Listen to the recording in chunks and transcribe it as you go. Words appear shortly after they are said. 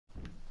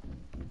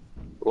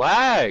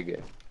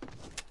Lag!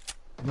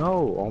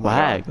 No, oh my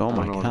Lag, god. oh I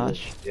my don't know what it is.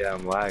 gosh. Yeah,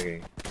 I'm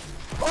lagging.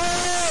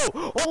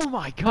 Oh! Oh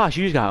my gosh,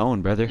 you just got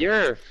owned, brother.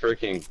 You're a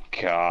freaking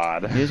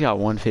god. You just got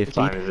What 150.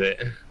 time is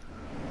it?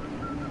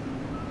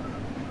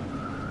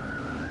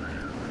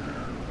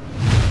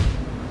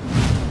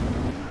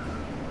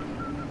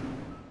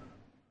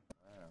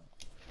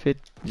 Fit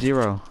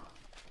 0.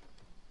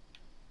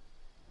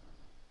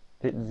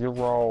 Hit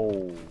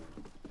 0.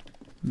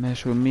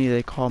 Mess with me,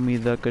 they call me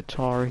the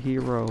guitar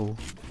hero.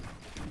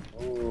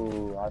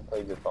 Ooh, I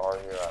play guitar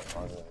here at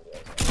London.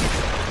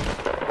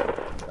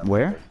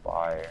 Where?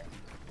 Fire.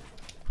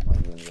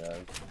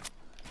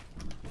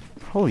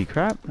 Holy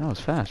crap, that was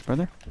fast,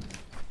 brother.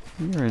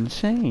 You're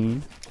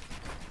insane.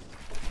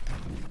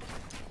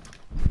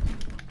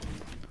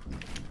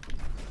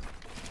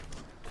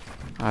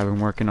 I've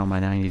been working on my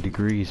 90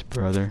 degrees,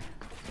 brother.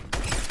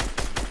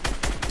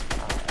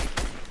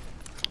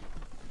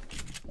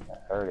 I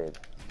heard it.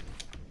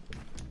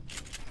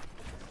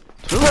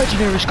 That's what a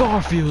legendary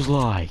scar feels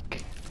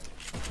like.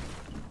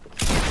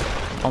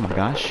 Oh my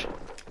gosh.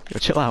 Yo,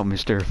 chill out,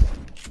 Mr.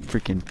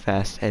 Freaking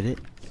fast edit.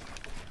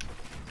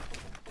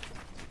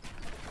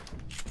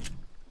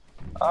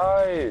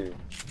 Aye.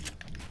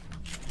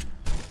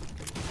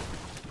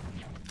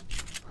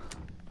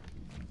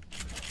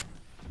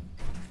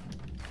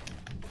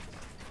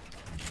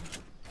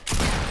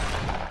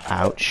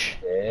 Ouch.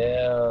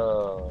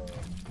 Damn.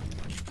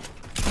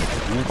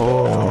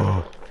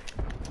 Oh.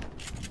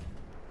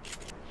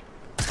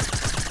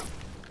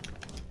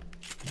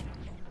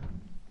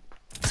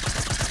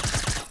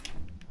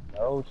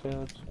 No,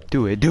 chill.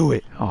 Do it, do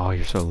it. Oh,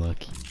 you're so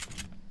lucky.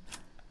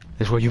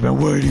 This is what you've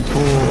been waiting for.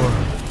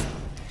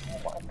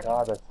 Oh my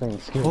god, that thing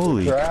scared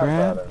Holy the crap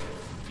crap. out of me.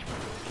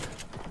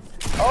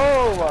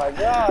 Oh my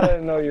god, I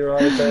didn't know you were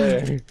right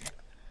there.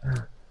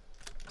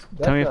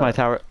 Tell me if my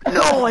tower...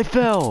 No, I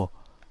fell!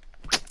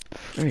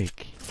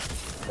 Freak.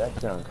 That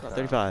junk.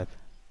 35.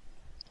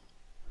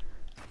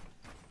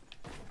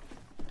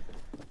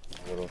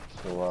 A little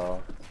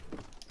slow.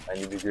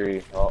 90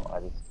 degree. Oh, I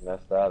just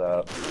messed that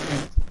up.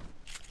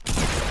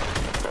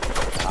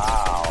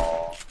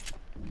 Ow.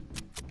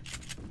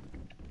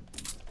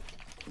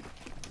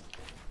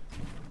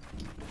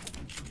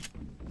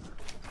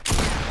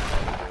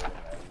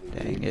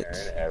 Dang it.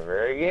 Turn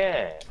ever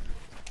again.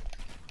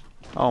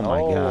 Oh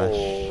my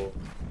gosh.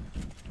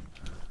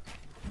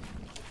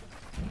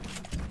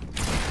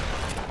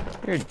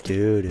 You're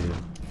doo-doo.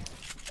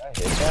 I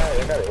hit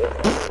that? I got a hit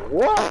marker.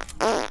 What?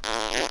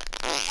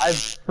 I'm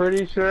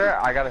pretty sure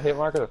I got a hit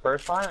marker the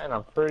first time, and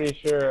I'm pretty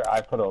sure I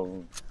put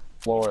a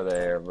floor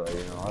there, but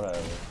you know,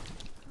 whatever.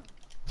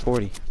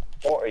 40.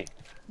 40.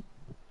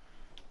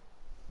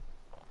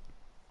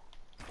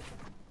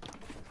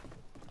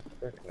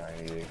 Frick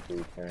 90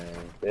 degree turn,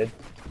 dude.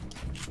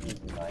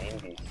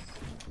 90.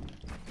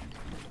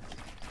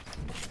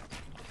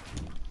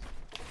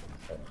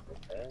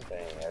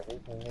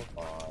 Everything is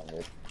fine,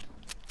 dude.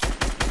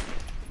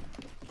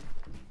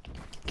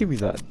 Give me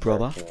that,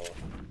 brother.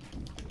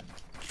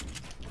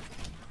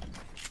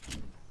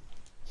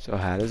 So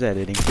how does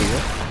editing feel?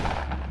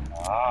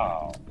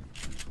 Wow.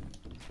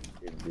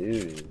 Good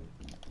dude.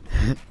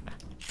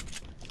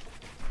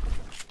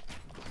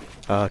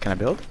 Can I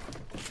build?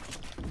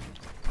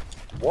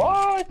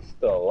 What's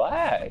the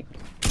lag?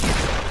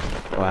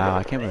 Wow,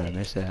 I can't believe I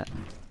missed that.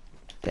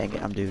 Dang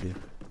it, I'm doo-doo.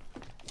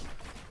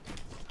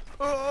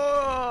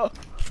 Oh!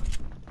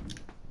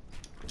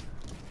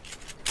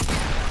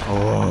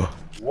 Oh!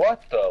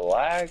 What the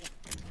lag?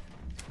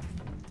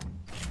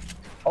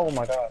 Oh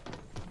my god.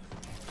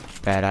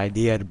 Bad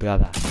idea,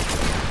 brother.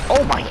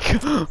 Oh my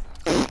god!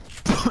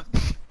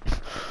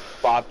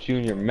 Popped you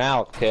in your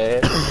mouth,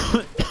 kid.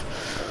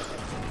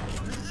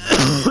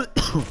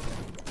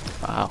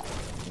 Wow.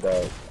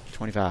 Bro.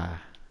 25.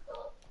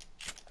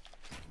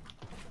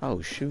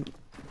 Oh shoot.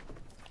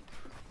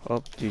 Oh,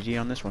 GG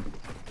on this one.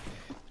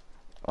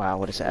 Wow,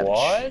 what a savage.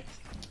 What?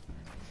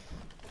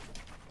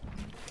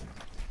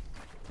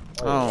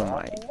 Oh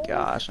my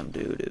gosh, I'm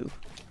doo-doo.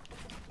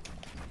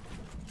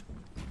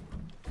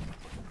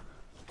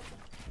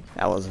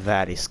 That was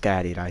very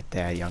scary right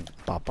there, young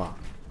papa.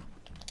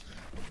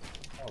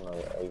 I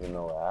don't even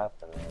know what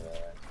happened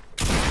there.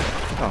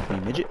 Oh,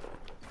 you midget.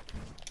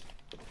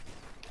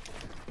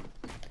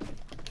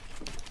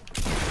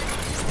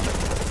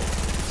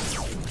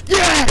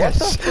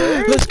 Yes!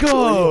 Let's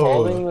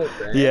go!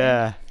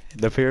 Yeah,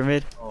 the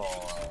pyramid.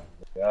 Oh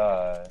my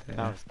god. That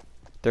was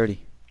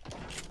 30.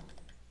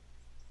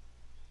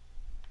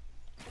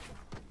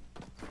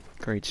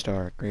 Great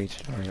start, great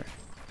start.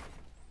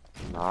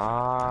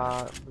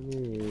 Not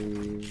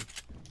me.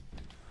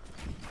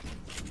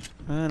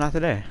 Not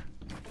today.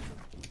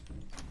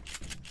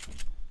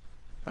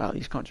 Wow,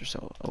 these cons are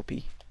so OP.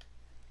 You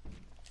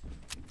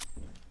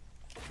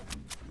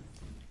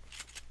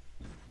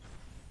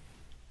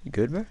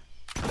good, bro?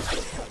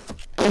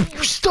 Oh,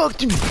 you stuck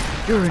to me!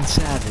 You're in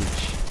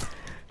savage.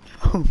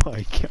 Oh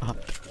my god.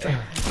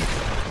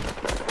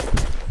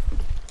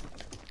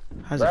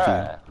 How's it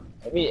feel?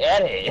 Let me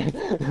edit.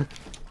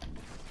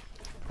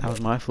 That was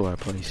my floor I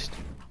placed.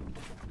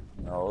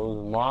 No, it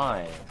was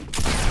mine.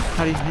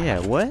 How do you? Yeah,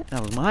 what?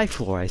 That was my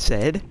floor. I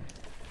said.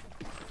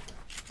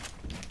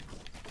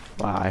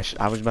 Wow,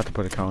 I was about to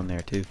put a cone there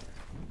too.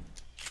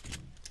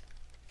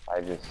 I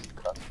just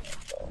cussed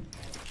myself.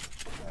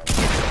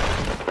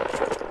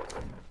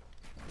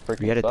 Freaking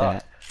Forget it suck.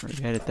 that.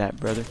 Forget it that,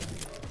 brother.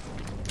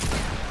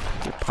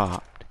 Get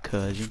popped,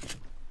 cousin.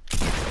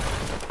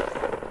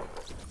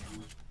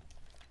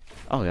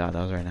 Oh god,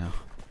 that was right now.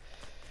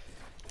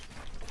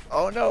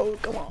 Oh no,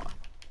 come on.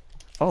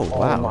 Oh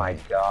wow. Oh my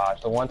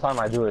gosh, the one time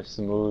I do it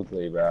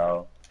smoothly,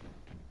 bro.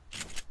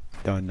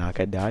 Don't knock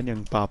it down,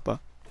 young papa.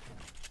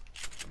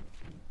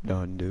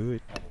 Don't do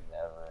it.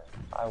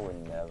 I would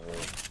never.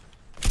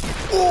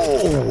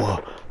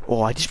 Oh!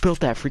 Oh, I just built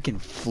that freaking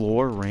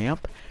floor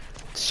ramp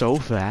so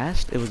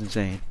fast. It was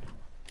insane.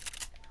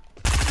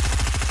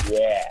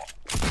 Yeah.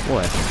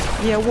 What?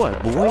 Yeah,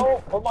 what, boy?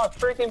 Oh, for my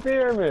freaking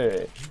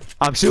pyramid.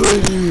 I'm still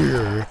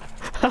here.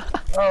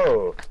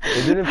 Oh,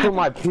 it didn't put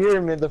my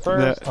pyramid the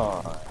first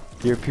time.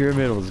 Your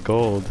pyramid was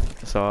gold,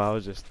 so I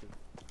was just...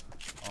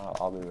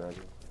 I'll be ready.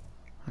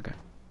 Okay.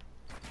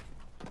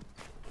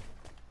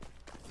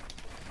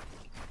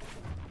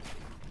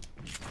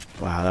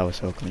 Wow, that was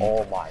so clean.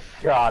 Oh my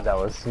god, that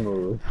was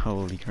smooth.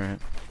 Holy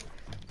crap.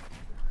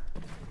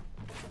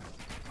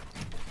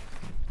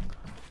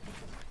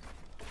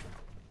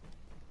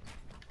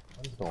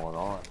 What's going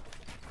on?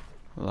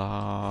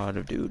 Lot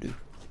of doo-doo.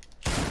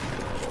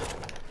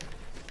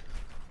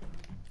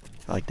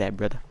 Like that,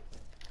 brother.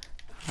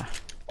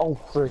 Oh,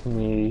 frick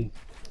me.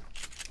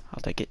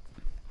 I'll take it.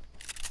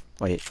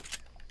 Wait.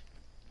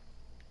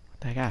 What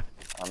the heck happened?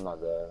 I'm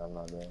not dead, I'm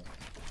not dead.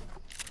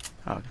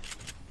 Oh, okay.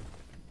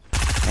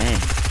 Dang.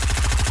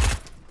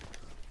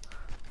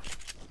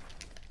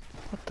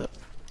 What the?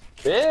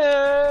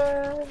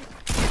 Yeah.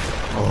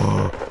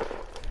 Oh.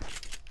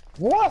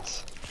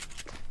 What?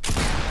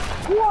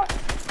 What?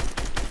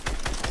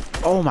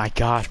 Oh my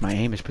gosh, my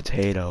aim is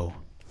potato.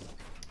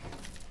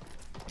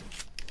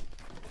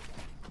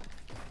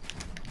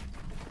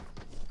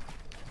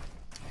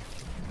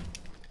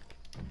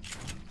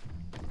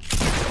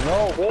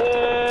 No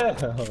way.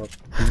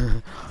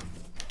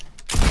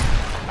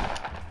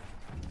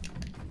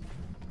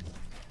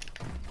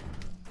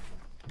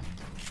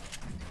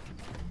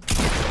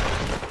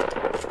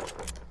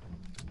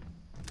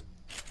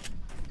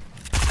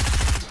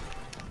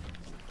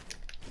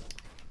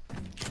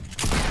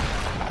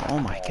 Oh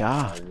my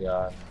god. Oh my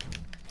god.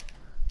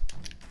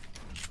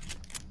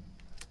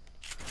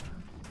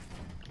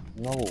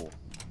 No.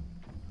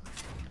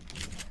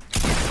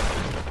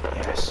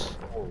 Yes.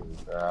 Holy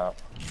crap.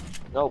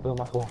 No, build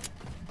my floor.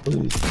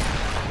 Please.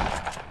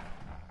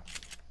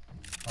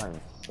 I'm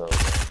so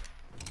dead.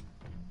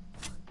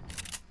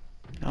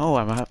 No,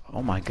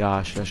 oh my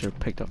gosh, I should have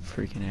picked up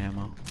freaking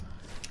ammo.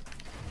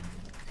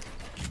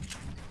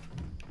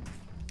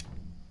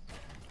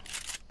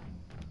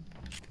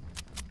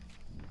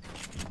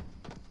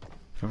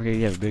 Don't forget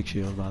you have a big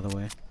shield, by the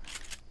way.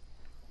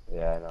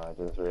 Yeah, I know, I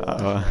just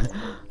realized.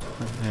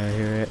 I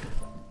hear it.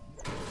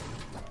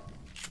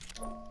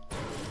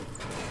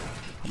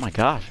 Oh my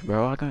gosh,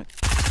 bro, I got...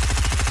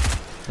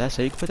 Did that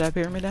say you could put that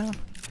pyramid down?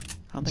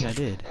 I don't think I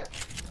did.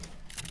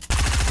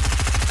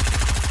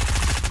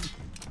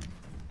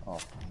 Oh,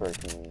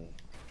 freaking.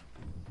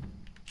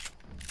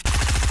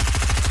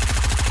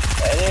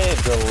 Hey,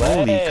 delay!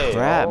 Holy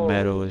crap, Oh,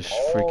 metal is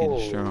freaking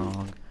oh.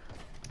 strong.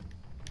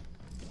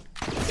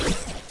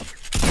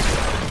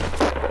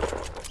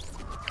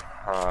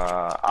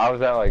 I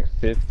was at like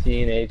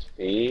 15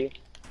 HP.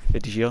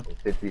 50 shield?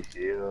 50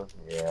 shield,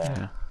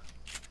 Yeah.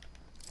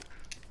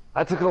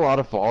 I took a lot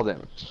of fall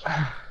damage.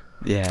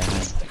 Yeah,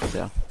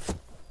 so.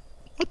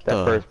 What That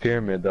the? first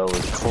pyramid though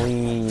was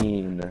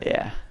clean.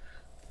 Yeah.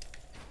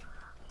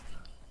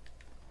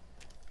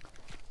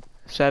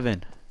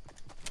 7.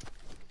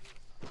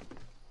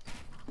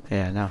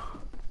 Yeah, no.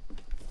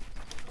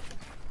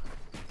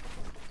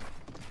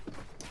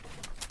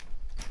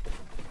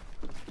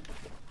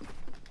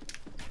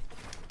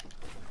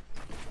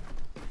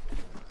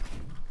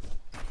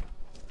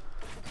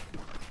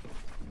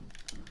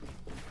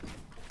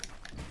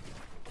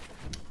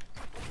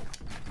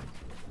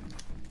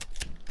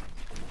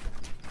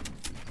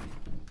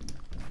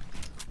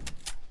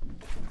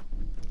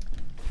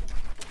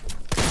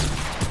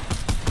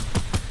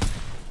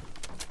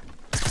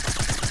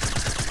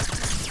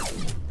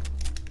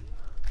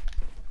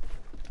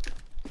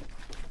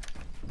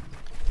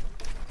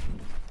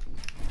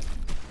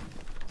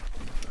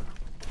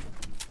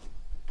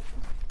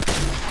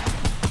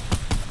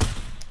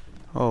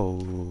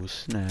 Oh,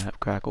 snap,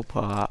 crackle,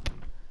 pop.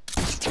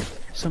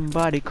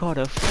 Somebody called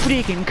a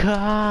freaking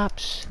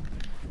cops.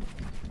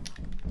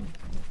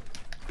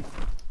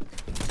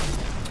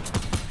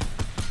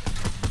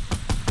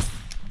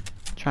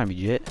 Try me,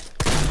 Jet.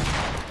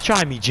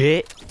 Try me,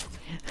 Jet.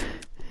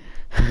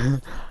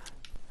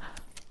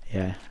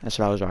 Yeah, that's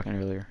what I was rocking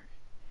earlier.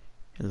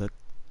 It looked...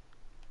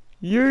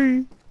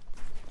 Yay!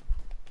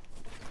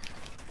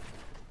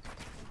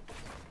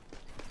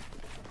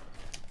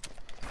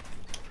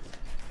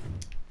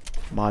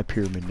 My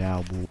pyramid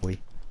now, boy.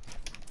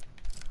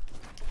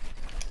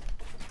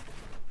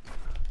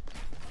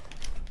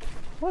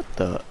 What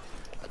the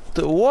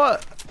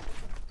what?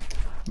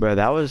 Bro,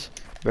 that was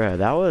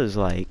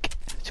like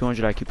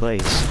 200 IQ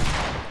plays.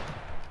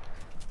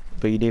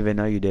 But you didn't even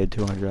know you did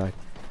 200 IQ.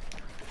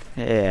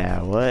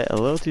 Yeah, what? A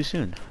little too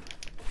soon.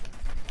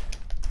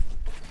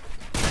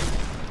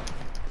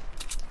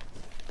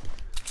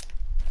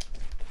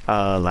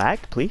 Lag,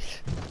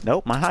 please?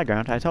 Nope, my high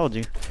ground, I told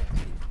you.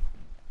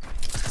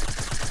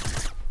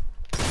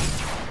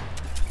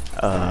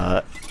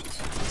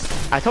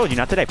 I told you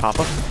not today,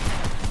 Papa.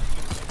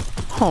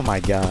 Oh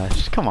my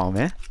gosh, come on,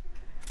 man.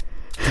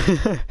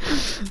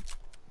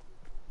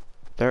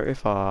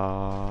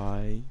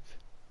 35.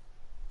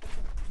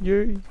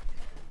 Yay.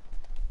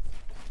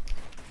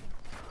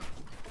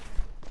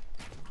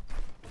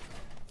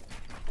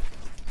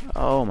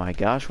 Oh my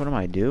gosh, what am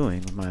I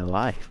doing with my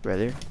life,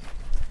 brother?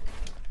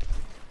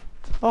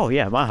 Oh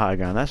yeah, my high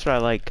ground, that's what I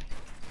like.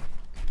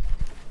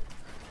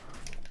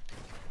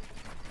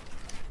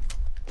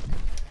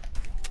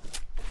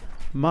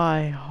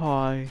 My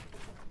high.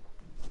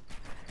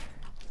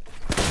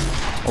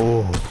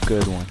 Oh,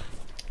 good one.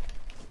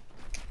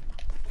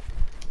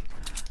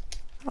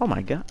 Oh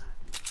my god.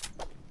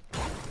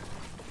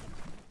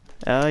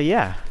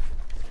 Yeah.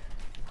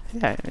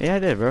 Yeah, I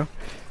did, bro.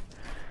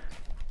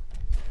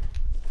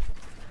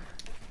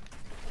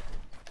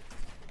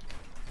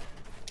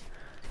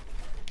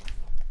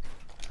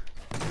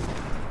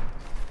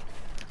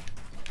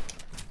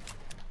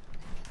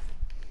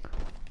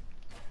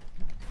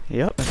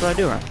 Yep, that's what I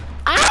do, right?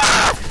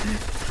 Ah!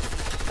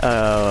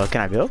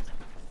 Can I build?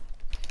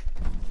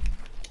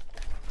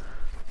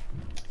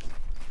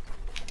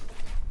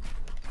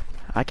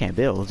 I can't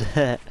build.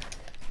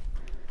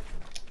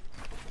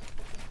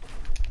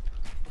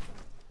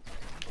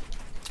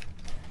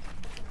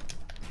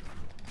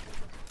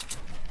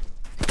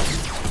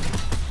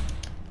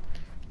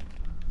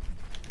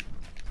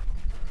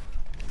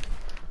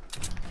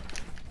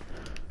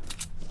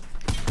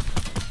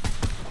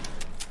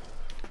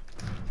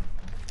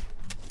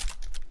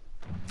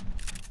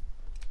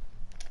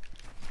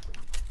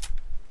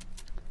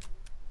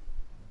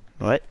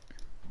 What?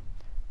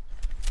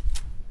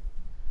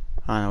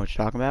 I don't know what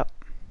you're talking about.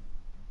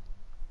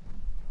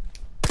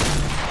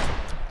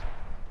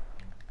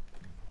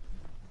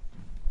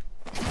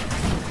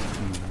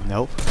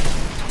 Nope.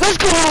 Let's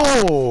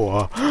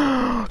go!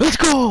 Let's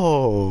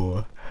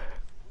go!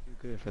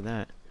 Good for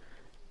that.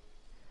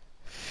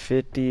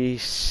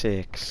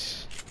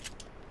 56.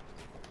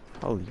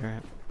 Holy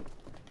crap.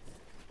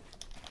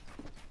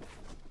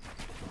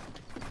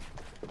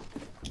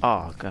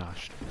 Oh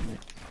gosh.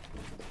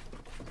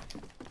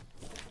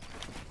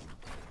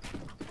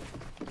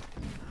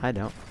 I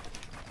don't.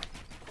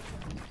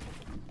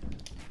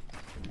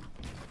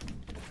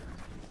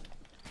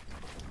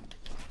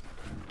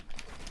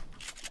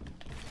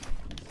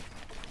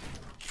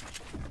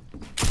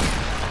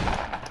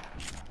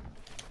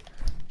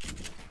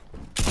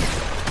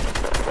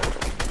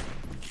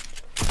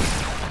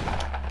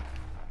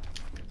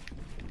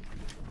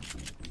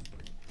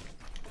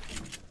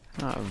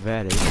 Not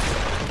very.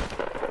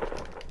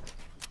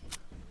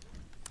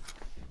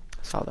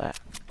 Saw that.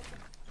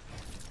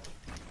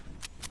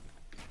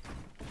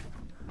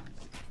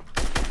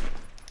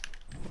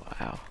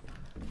 Wow.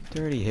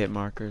 30 hit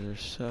markers are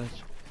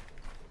such.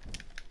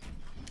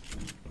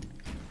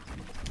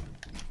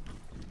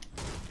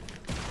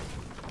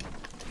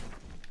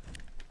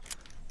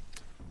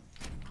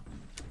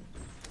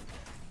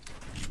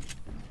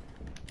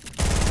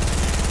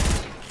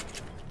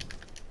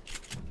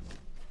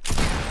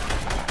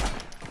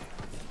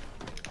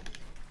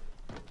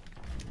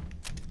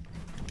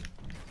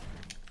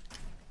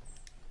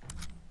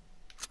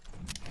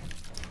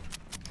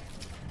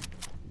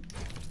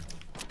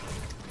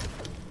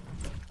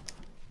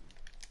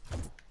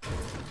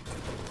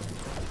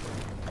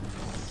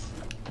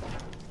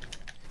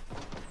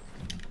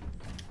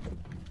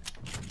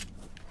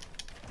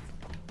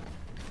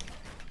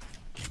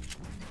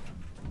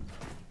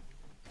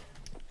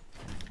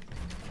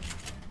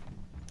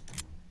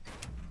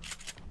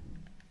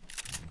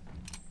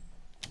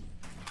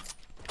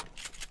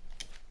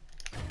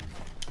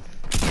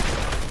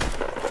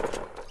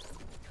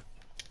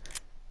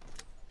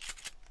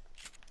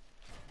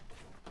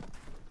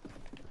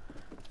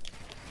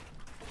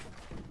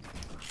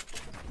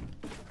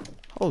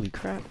 Holy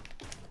crap.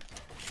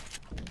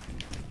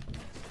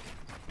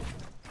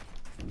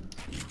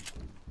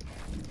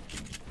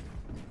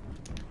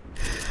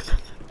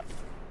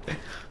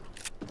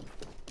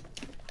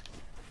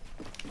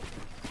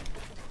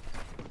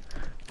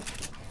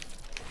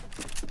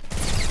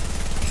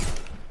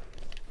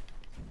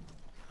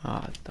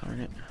 Ah, darn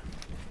it.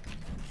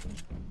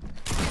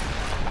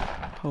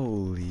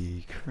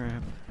 Holy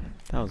crap.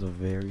 That was a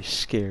very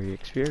scary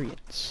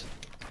experience.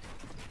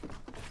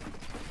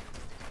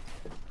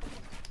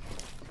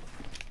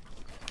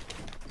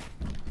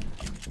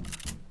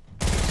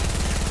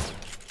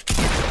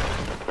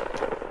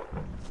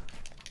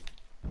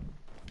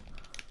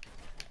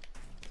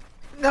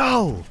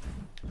 No!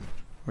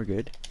 We're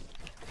good.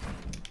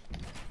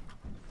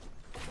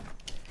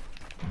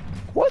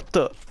 What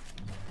the?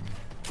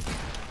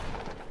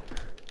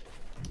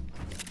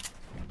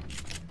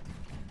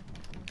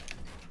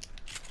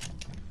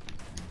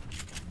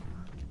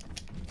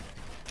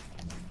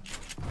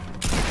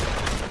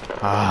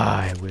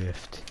 Ah, I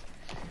whiffed.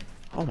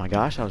 Oh my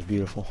gosh, that was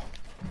beautiful.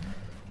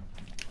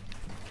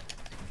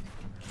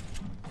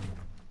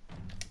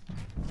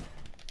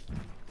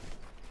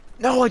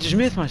 No, I just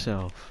missed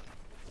myself.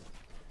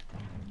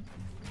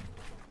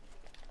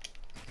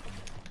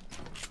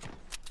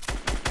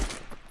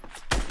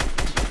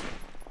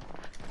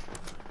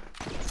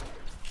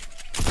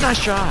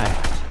 Nice try.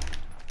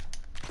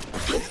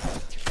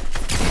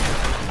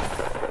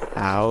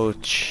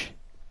 Ouch.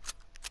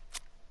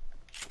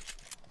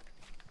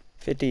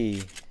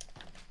 50.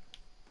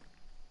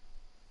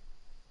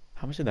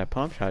 How much did that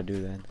pump shot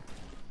do then?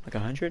 Like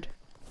 100?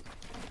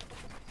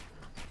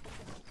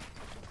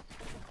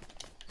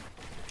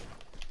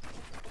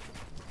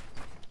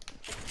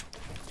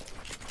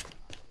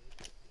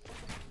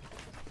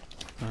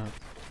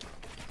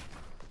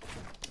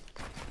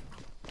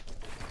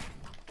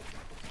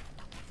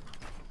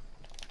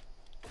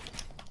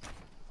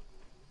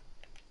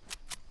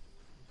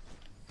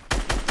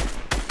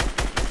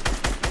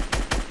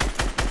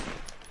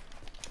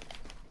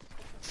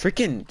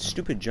 Freaking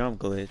stupid jump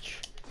glitch.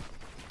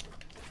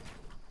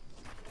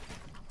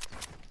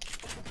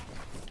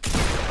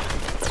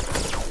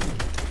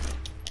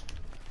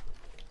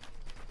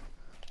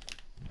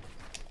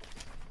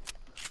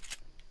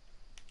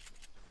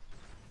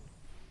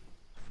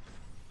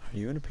 Are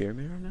you in a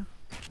pyramid right now?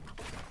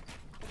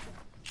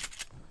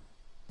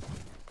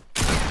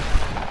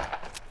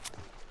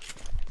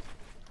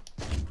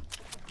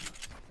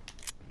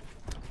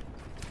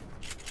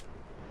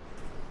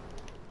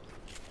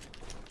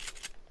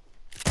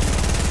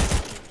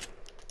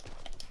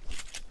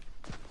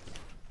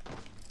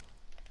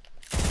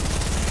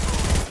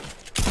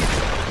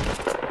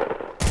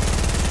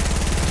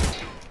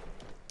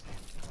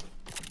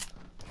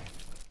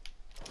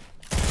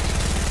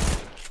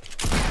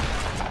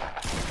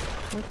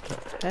 What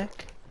the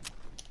heck?